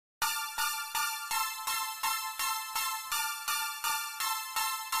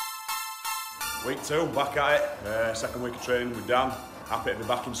Week 2, back at it. Second week of training with Dan. Happy to be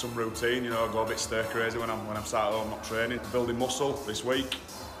back in some routine, you know, go a bit stir crazy when I'm sat at home not training. Building muscle this week.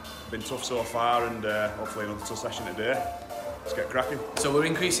 Been tough so far, and hopefully another tough session today. Let's get cracking. So we're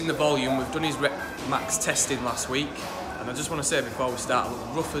increasing the volume. We've done his rep max testing last week, and I just want to say before we start, I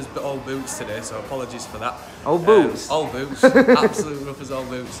look rough as old boots today, so apologies for that. Old boots? Old boots. Absolute rough as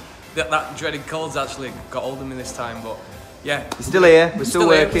old boots. That dreaded cold's actually got hold of me this time, but yeah. We're still here, we're still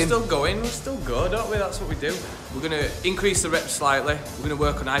working. We're still going, we're still good, don't we? That's what we do. We're going to increase the reps slightly. We're going to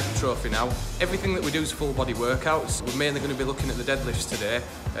work on hypertrophy now. Everything that we do is full body workouts. We're mainly going to be looking at the deadlifts today,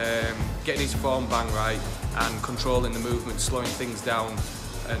 getting his form bang right and controlling the movement, slowing things down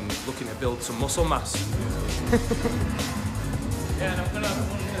and looking to build some muscle mass. Yeah, and I'm going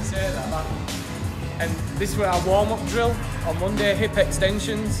to say that. And this is our warm-up drill on Monday, hip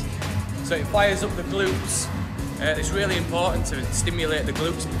extensions. So it fires up the glutes. It's really important to stimulate the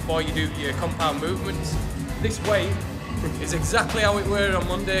glutes before you do your compound movements. This weight is exactly how it were on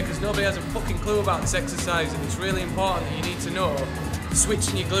Monday, because nobody has a fucking clue about this exercise, and it's really important that you need to know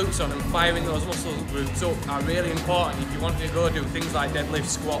switching your glutes on and firing those muscle groups up are really important if you want to go do things like deadlift,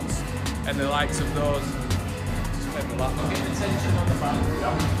 squats and the likes of those. Just pedal that. We're getting the tension on the back.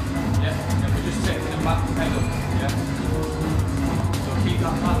 Yeah, and we're just taking the back pedal. Yeah. So keep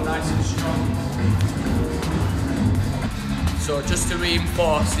that back nice and strong. So just to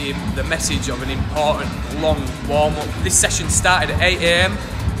reinforce the message of an important long warm-up, this session started at 8 AM.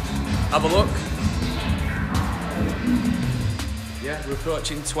 Have a look. Yeah, we're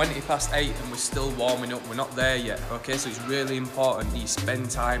approaching 20 past 8 and we're still warming up. We're not there yet, okay? So it's really important that you spend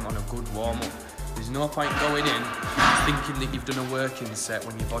time on a good warm-up. There's no point going in thinking that you've done a working set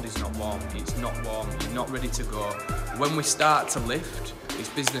when your body's not warm. It's not warm, you're not ready to go. When we start to lift, it's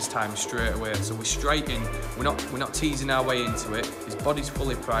business time straight away. So we're straight in, we're not teasing our way into it. His body's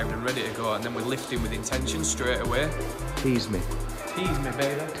fully primed and ready to go, and then we're lifting with intention straight away. Tease me. Tease me,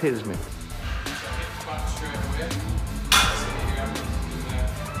 baby. Tease me. Back straight away.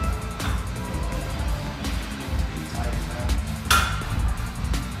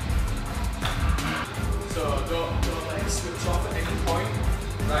 So don't let it switch off at any point.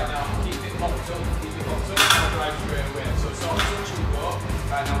 Right now, keep it locked up, and drive straight away. So sort of touch and go.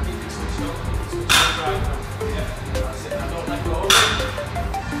 Right now, keep it switched up, right now. Yeah, that's it. Now don't let go.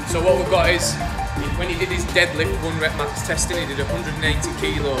 So what we've got is, when he did his deadlift 1 rep max testing, he did 180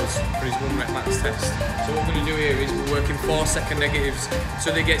 kilos for his 1 rep max test. So what we're going to do here is we're working 4-second negatives,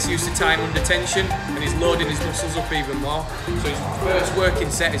 so that he gets used to time under tension and he's loading his muscles up even more. So his first working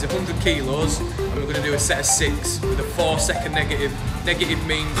set is 100 kilos, and we're going to do a set of 6 with a 4-second negative. Negative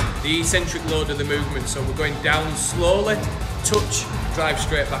means the eccentric load of the movement, so we're going down slowly, touch, drive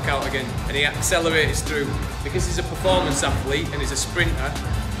straight back out again, and he accelerates through. Because he's a performance athlete and he's a sprinter,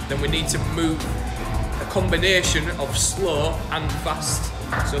 then we need to move a combination of slow and fast.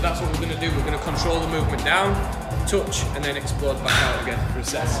 So that's what we're going to do. We're going to control the movement down, touch, and then explode back out again for a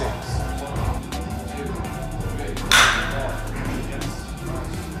set of 6. 1, 2, 3, 4.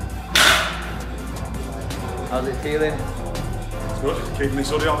 How's it feeling? It's good. Keeping this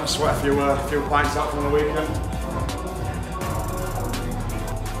hoodie on and sweat a few pints out from the weekend.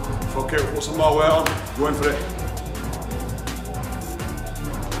 Fuck it, put some more weight on. Going for it.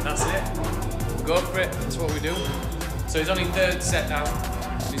 That's it. We'll go for it. That's what we do. So he's on his 3rd set now.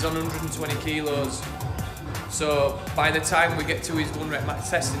 He's on 120 kilos. So by the time we get to his 1 rep max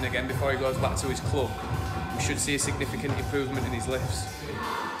testing again, before he goes back to his club, we should see a significant improvement in his lifts.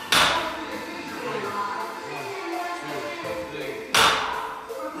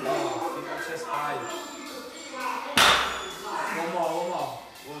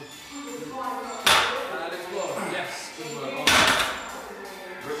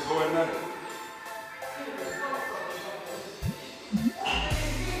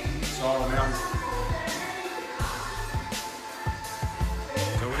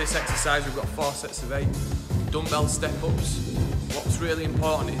 So with this exercise we've got 4 sets of 8 dumbbell step-ups. What's really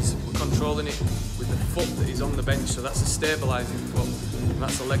important is we're controlling it with the foot that is on the bench, so that's a stabilising foot, and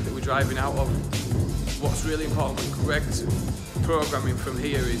that's the leg that we're driving out of. What's really important with Greg's programming from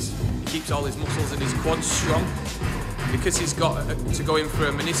here is he keeps all his muscles and his quads strong. Because he's got to go in for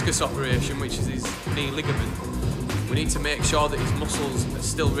a meniscus operation, which is his knee ligament, we need to make sure that his muscles are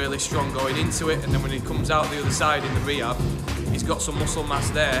still really strong going into it, and then when he comes out the other side in the rehab, he's got some muscle mass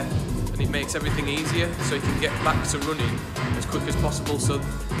there, and it makes everything easier, so he can get back to running as quick as possible. So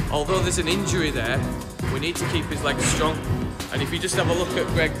although there's an injury there, we need to keep his legs strong. And if you just have a look at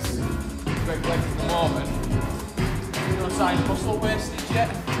Greg's legs at the moment, there's no sign of muscle wastage yet,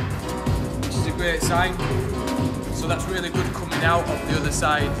 which is a great sign. So that's really good coming out of the other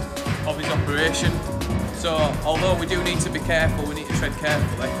side of his operation. So although we do need to be careful, we need to tread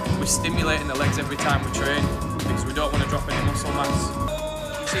carefully, we're stimulating the legs every time we train because we don't want to drop any muscle mass.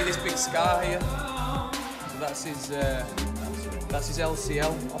 You see this big scar here? So that's his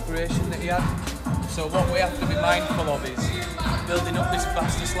LCL operation that he had. So what we have to be mindful of is building up this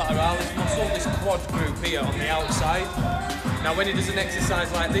vastus lateralis muscle, this quad group here on the outside. Now when he does an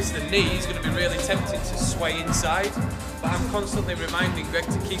exercise like this, the knee is going to be really tempted to sway inside. But I'm constantly reminding Greg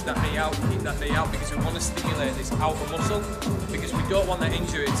to keep that knee out, because we want to stimulate this outer muscle, because we don't want that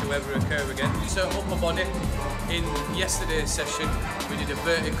injury to ever occur again. So upper body, in yesterday's session, we did a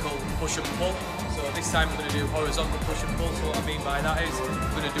vertical push and pull. So this time we're going to do horizontal push and pull. So what I mean by that is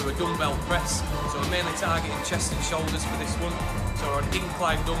we're going to do a dumbbell press. So we're mainly targeting chest and shoulders for this one. So our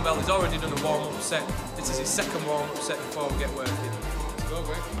incline dumbbell has already done a warm-up set. This is his second warm-up set before we get working. Let's go,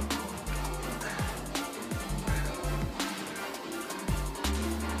 Greg.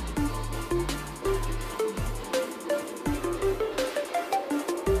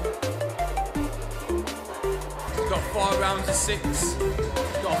 Got 4 rounds of 6.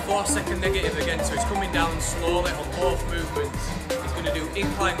 Got a 4-second negative again, so he's coming down slowly on both movements. He's going to do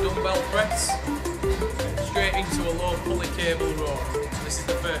incline dumbbell press, straight into a low pulley cable row. So this is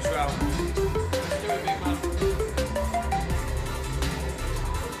the first round. Let's do it, big man.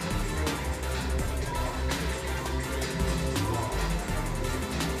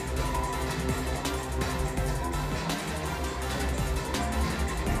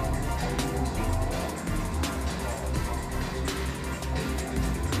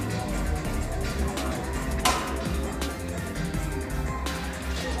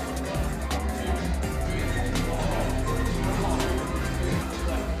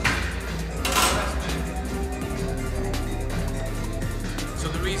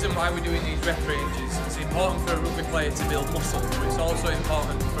 The reason why we're doing these rep ranges, it's important for a rugby player to build muscle, but it's also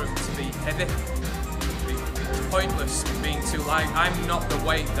important for him to be heavy. It's pointless being too light. I'm not the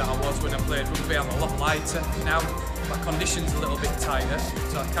weight that I was when I played rugby. I'm a lot lighter now. My condition's a little bit tighter,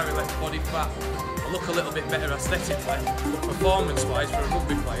 so I carry less body fat. I look a little bit better aesthetically, but performance-wise for a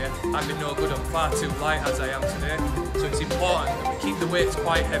rugby player, I'd be no good. I'm far too light as I am today. So it's important that we keep the weights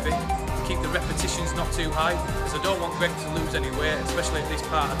quite heavy, keep the repetitions not too high, because I don't want Greg to lose any weight, especially at this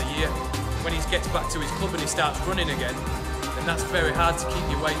part of the year. When he gets back to his club and he starts running again, then that's very hard to keep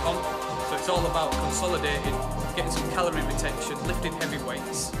your weight on. So it's all about consolidating, getting some calorie retention, lifting heavy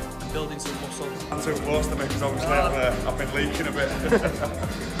weights, and building some muscle. I'm too close to me because obviously I've been leaking a bit.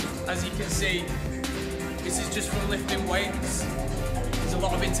 As you can see, this is just from lifting weights. There's a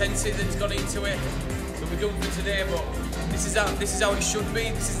lot of intensity that's gone into it. So we're done for today, but this is how it should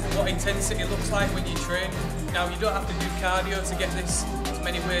be. This is what intensity looks like when you train. Now you don't have to do cardio to get this. There's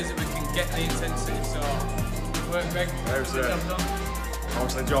many ways that we can get the intensity. So good work, Greg. Job done.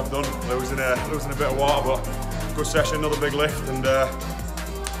 Obviously job done. Losing a bit of water, but good session, another big lift, and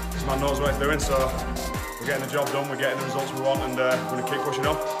this man knows what he's doing. So we're getting the job done. We're getting the results we want, and we're going to keep pushing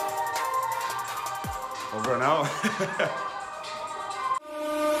on. Over and out.